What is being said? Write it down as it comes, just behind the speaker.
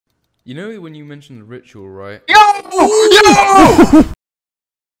You know when you mentioned the ritual, right? Yo! Yo!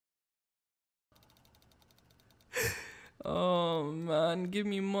 Oh man, give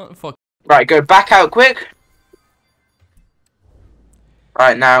me fuck. Right, go back out quick.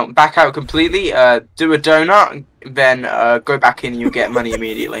 Right, now back out completely. Do a donut, then go back in and you'll get money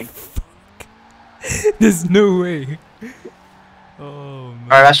immediately. There's no way. Oh man.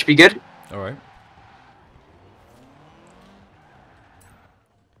 Alright, that should be good. Alright.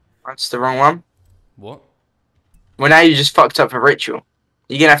 That's the wrong one. What? Well, now you just fucked up a ritual.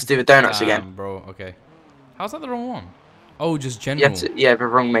 You're gonna have to do the donuts again. Bro, okay. How's that the wrong one? Oh, just You general. have to, yeah, the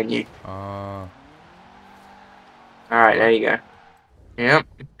wrong menu. Ah. Alright, there you go. Yep.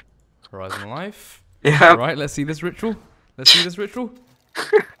 Horizon Life. Yep. Alright, let's see this ritual. Let's see this ritual.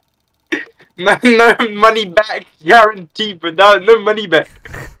 No money back, guaranteed, but no money back.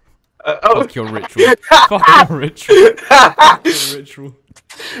 Oh. Fuck your ritual. Fuck your ritual. Fuck your ritual.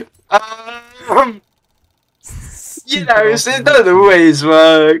 You know, it doesn't always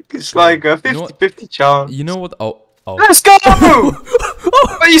work. It's like a 50-50 chance. You know what? Oh. Let's go!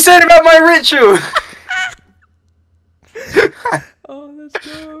 What are you saying about my ritual? Oh, let's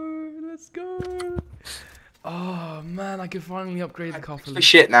go. Let's go. Oh, man, I can finally upgrade the car for For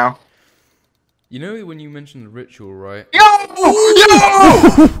shit now. You know when you mentioned the ritual, right? Yo! Yo!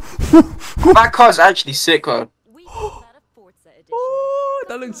 That car's actually sick, though. Oh,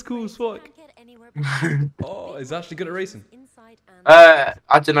 that looks cool as fuck. Oh, it's actually good at racing. I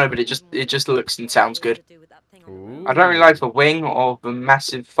don't know, but it just looks and sounds good. Ooh. I don't really like the wing or the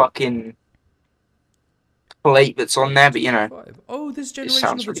massive fucking plate that's on there, but you know. Oh, this generation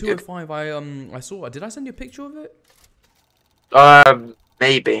sounds of the really 205, I saw. Did I send you a picture of it?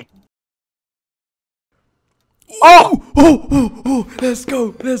 Maybe. Oh! Let's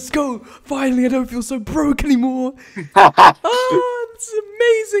go! Let's go! Finally, I don't feel so broke anymore. Ah, this is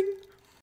amazing.